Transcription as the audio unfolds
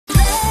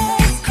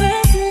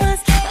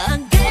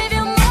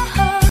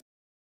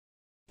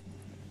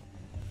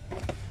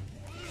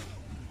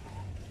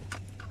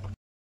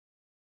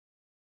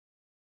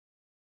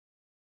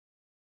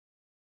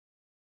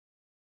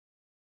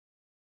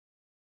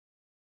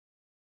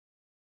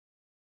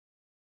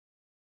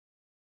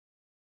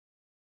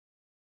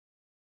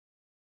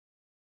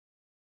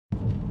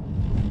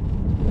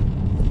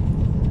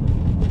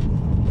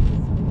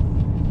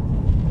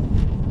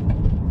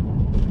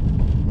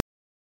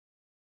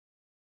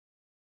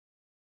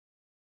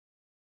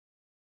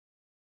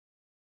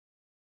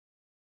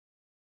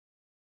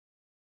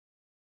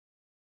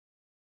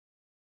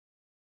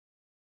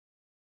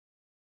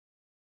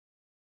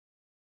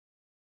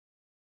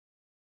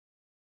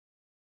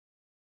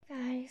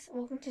Guys,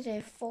 welcome to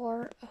day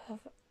 4 of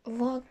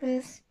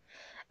Vlogmas.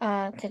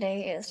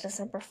 Today is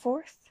December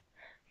 4th.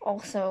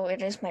 Also,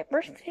 it is my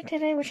birthday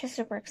today, which is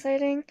super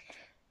exciting.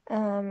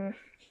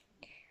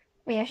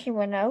 We actually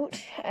went out,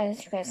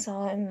 as you guys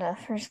saw in the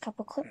first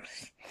couple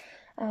clips.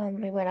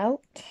 We went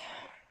out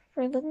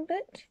for a little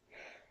bit.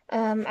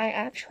 I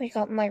actually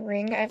got my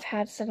ring I've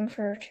had sitting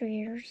for 2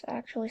 years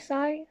actually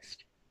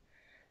sized.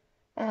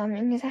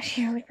 And it's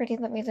actually really pretty.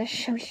 Let me just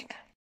show you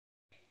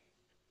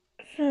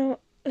guys. So,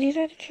 these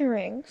are the 2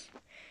 rings.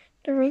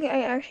 The ring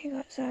I actually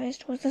got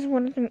sized was this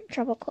one with the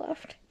treble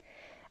cleft.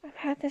 I've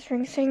had this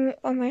ring sitting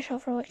on my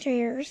shelf for like 2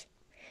 years,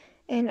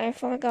 and I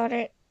finally got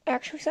it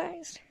actually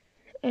sized.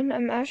 And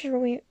I'm actually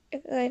really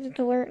excited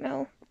to wear it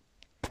now.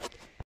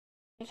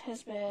 It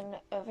has been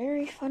a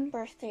very fun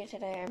birthday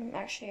today. I'm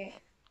actually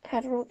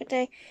had a really good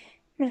day.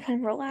 I'm kind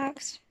of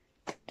relaxed.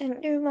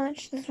 Didn't do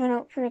much. Just went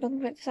out for a little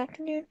bit this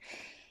afternoon.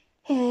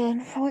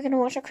 And probably gonna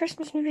watch a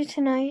Christmas movie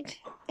tonight.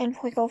 And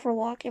probably go for a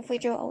walk. If we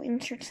do, I'll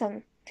insert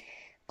some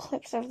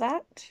clips of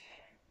that.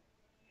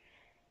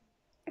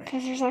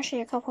 Because there's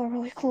actually a couple of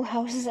really cool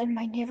houses in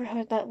my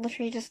neighborhood that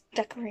literally just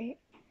decorate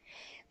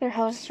their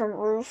houses from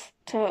roof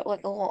to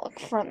like a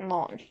front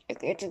lawn.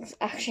 It's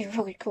actually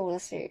really cool to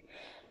see.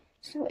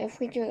 So if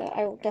we do that,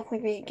 I will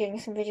definitely be getting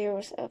some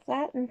videos of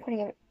that and putting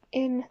them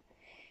in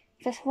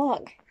this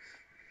vlog.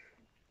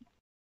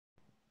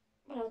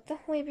 But I'll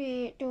definitely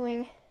be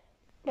doing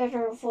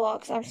better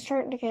vlogs. I'm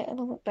starting to get a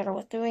little bit better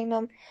with doing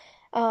them.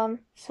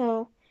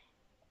 So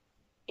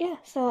yeah,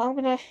 so I'm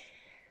gonna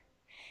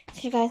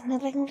see you guys in a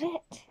little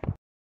bit.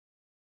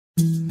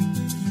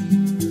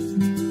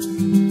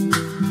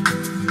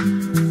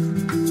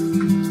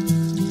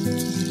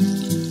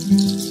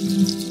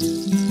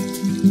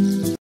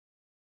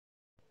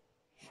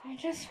 I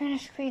just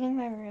finished cleaning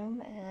my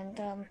room,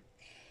 and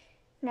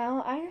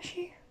now I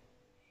actually,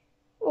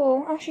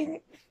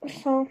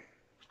 so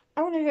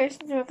I want to guys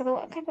do a little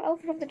kind of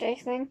outfit of the day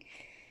thing.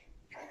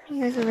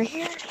 You guys over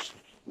here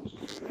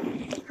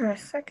for a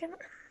second.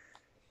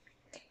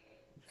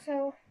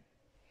 So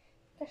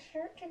the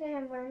shirt today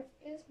I'm wearing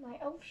is my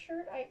elf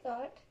shirt I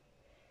got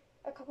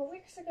a couple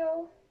weeks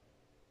ago.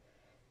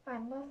 I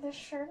love this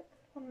shirt,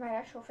 one of my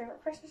actual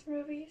favorite Christmas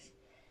movies,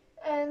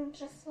 and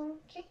just some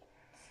jeans.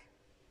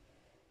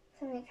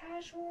 Something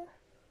casual,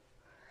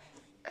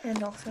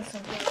 and also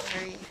something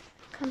very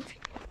comfy.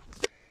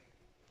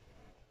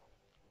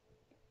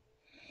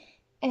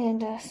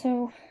 And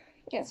so,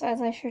 yes, as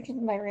I showed you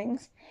my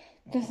rings,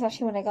 this is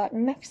actually what I got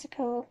in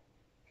Mexico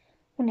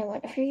when I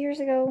went a few years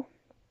ago.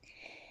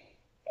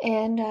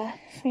 And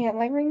so yeah,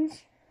 my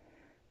rings,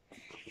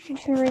 the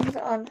 2 rings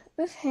on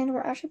this hand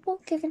were actually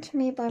both given to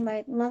me by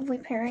my lovely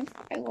parents.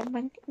 I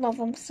love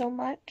them so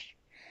much.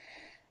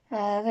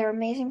 They're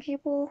amazing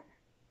people.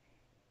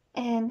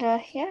 And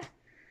yeah.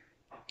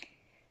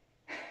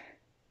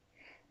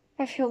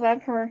 I feel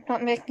bad for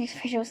not making these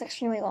videos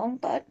extremely long,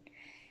 but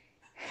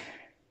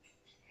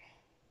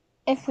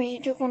if we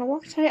do want to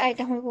walk tonight, I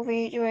definitely will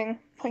be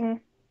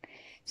putting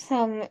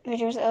some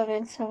videos of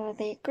in some of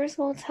the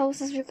Griswolds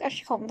houses. We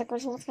actually call them the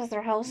Griswolds because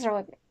their houses are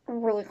like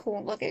really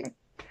cool looking.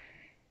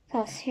 So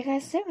I'll see you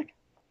guys soon.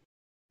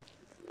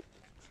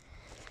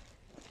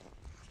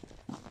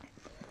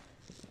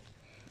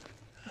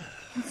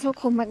 It's so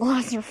cold, my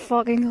glasses are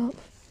fogging up.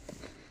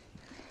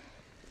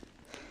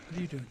 What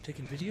are you doing?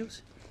 Taking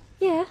videos?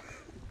 Yeah.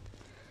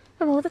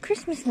 Of all the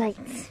Christmas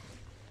lights.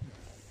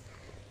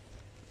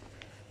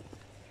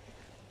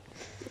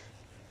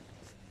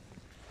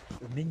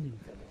 The minion.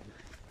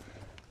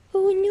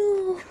 Oh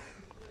no.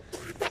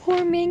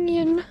 Poor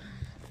minion.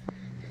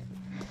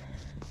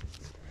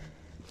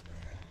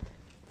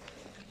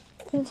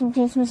 There's some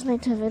Christmas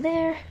lights over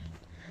there.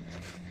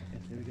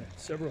 And we got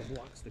several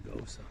blocks to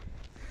go, so.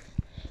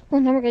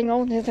 Well, now we're getting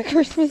older. The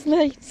Christmas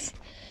lights.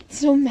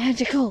 So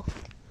magical.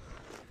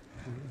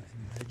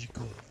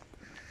 Magical.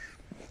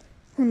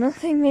 Well,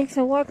 nothing makes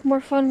a walk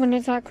more fun when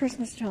it's at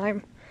Christmas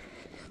time.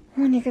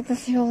 When you get to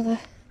see all the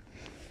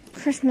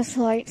Christmas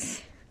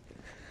lights.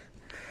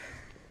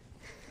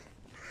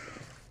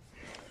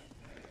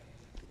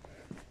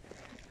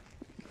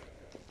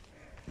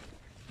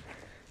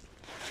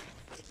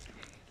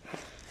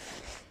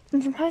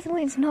 And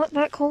surprisingly, it's not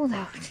that cold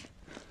out.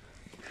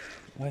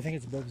 Well, I think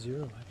it's above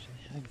 0, actually.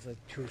 I think it's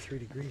like 2 or 3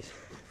 degrees.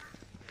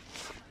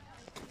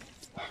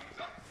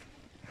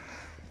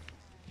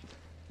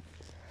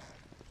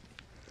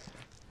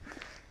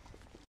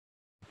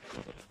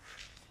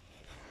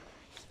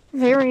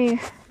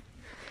 Very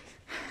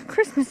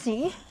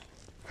Christmassy.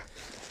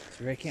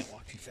 Sorry, I can't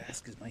walk too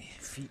fast because my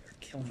feet are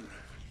killing me.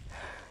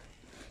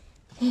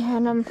 Yeah,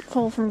 and I'm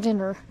full from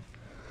dinner.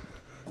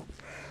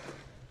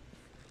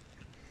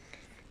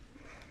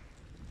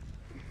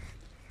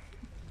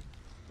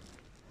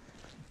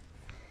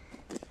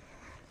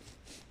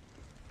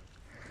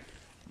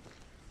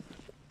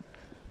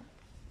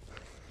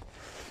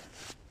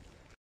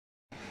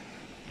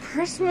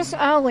 Christmas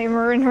alley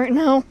we're in right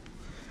now.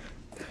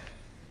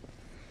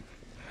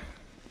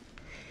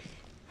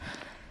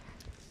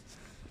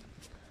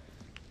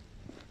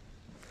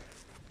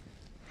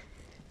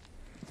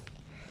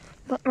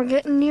 But we're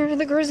getting near to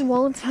the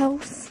Griswold's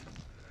house.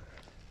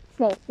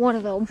 Well, one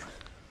of them.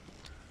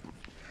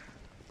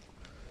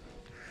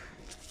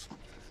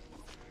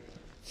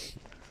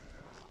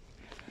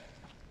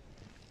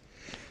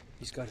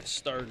 He's got a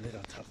star lit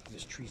on top of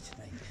his tree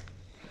tonight.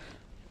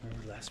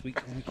 Remember last week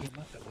when we came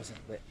up, it wasn't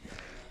lit.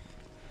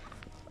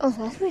 Oh,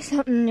 that'll be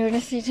something new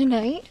to see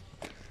tonight.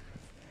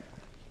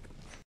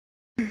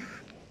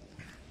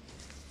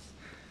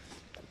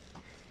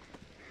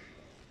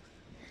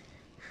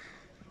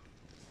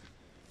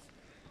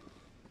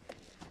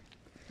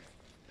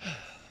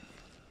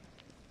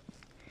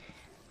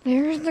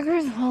 There's the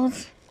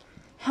Griswolds.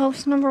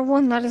 House number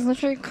 1, that is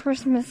literally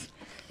Christmas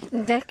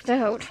decked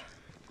out.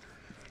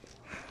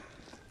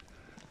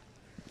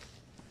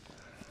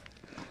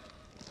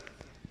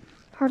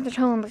 Hard to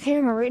tell on the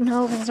camera right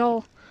now because it's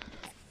all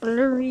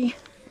blurry.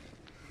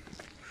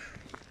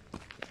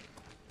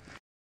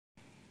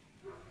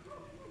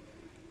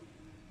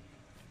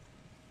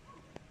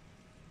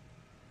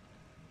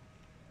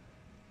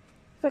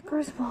 The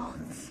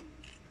Griswolds.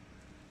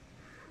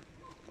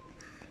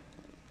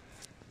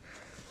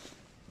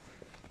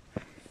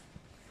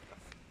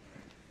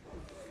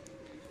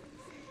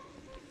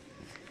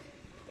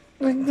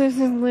 Like, this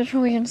is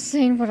literally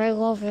insane, but I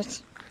love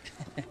it.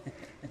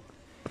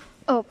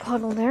 Oh,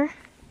 puddle there.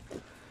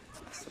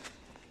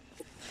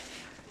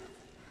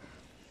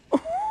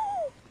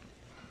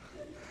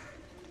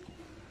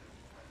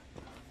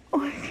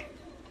 Oh.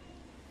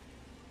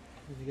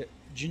 We got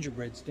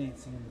gingerbreads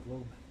dancing in the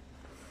globe.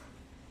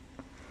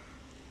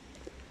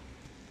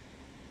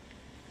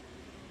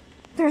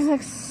 There's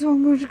like so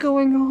much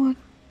going on.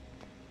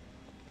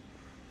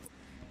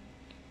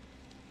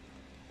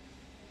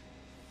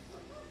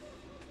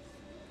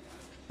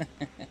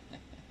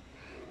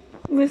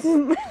 This is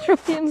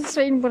literally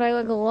insane, but I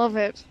like love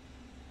it.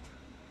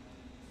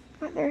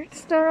 But there's a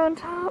star on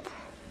top.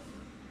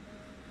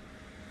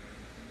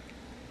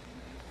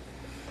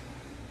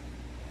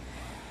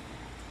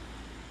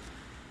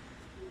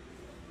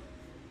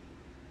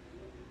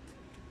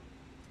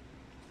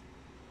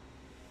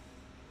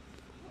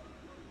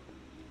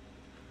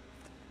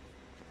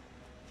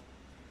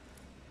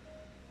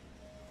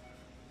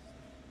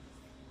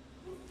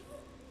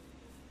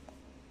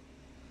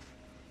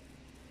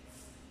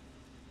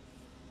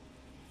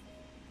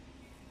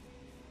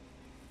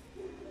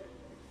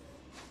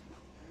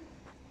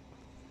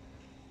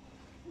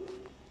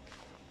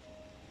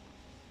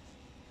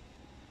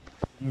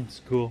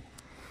 It's cool.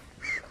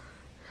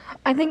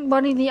 I think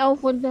Buddy the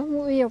Elf would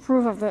definitely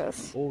approve of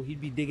this. Oh, he'd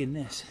be digging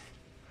this.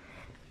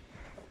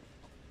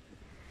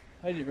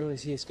 I didn't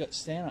realize he has got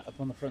Santa up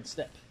on the front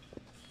step.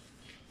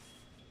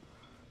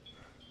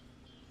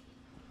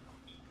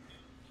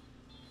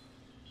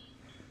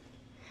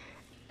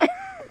 And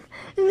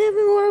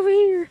then more over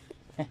here.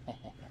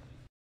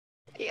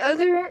 The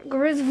other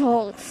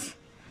Griswolds.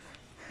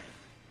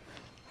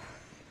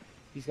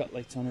 He's got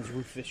lights on his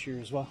roof this year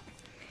as well.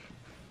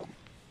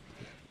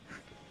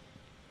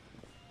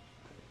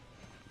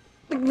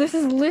 This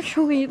is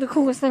literally the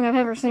coolest thing I've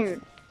ever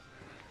seen.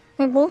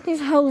 Like, both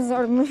these houses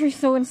are literally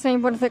so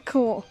insane, but it's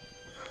cool.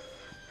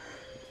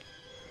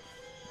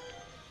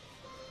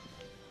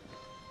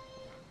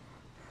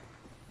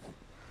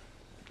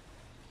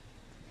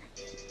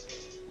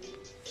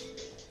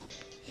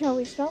 Shall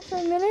we stop for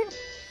a minute?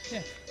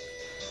 Yeah.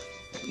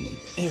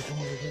 Here, come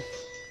over here.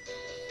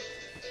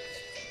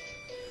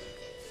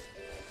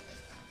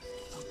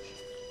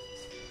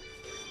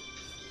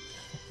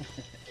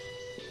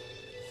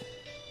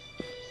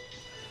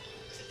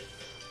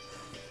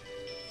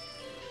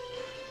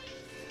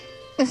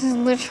 This is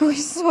literally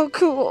so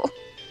cool.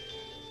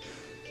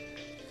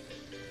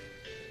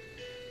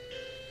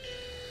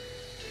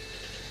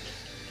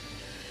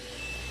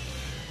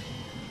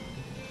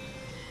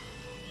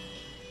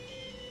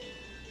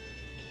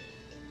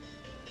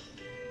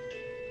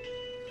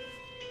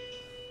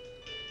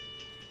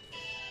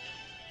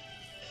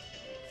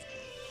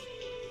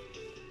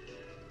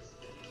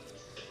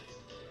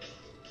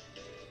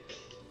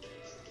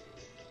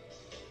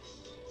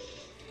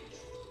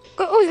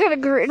 Oh, he's got a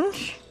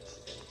Grinch.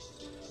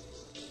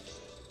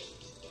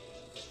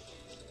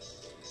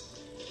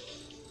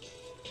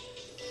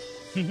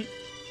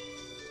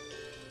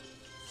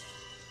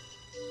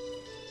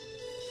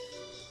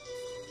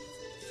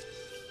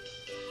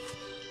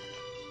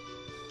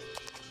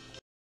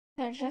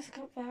 I just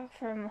got back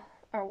from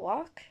our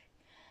walk,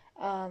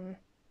 and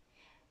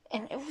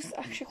it was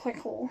actually quite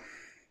cool.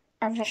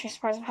 I was actually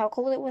surprised at how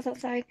cool it was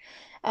outside.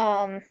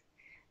 So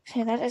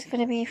that is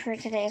going to be for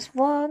today's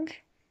vlog.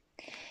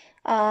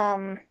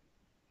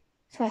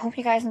 So I hope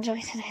you guys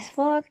enjoyed today's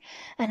vlog,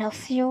 and I'll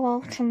see you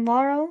all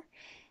tomorrow.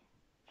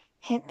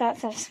 Hit that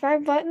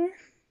subscribe button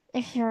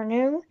if you're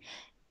new,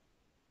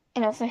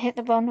 and also hit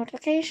the bell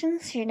notification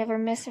so you never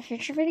miss a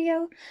future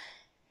video.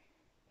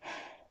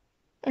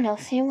 And I'll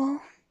see you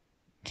all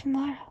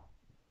tomorrow.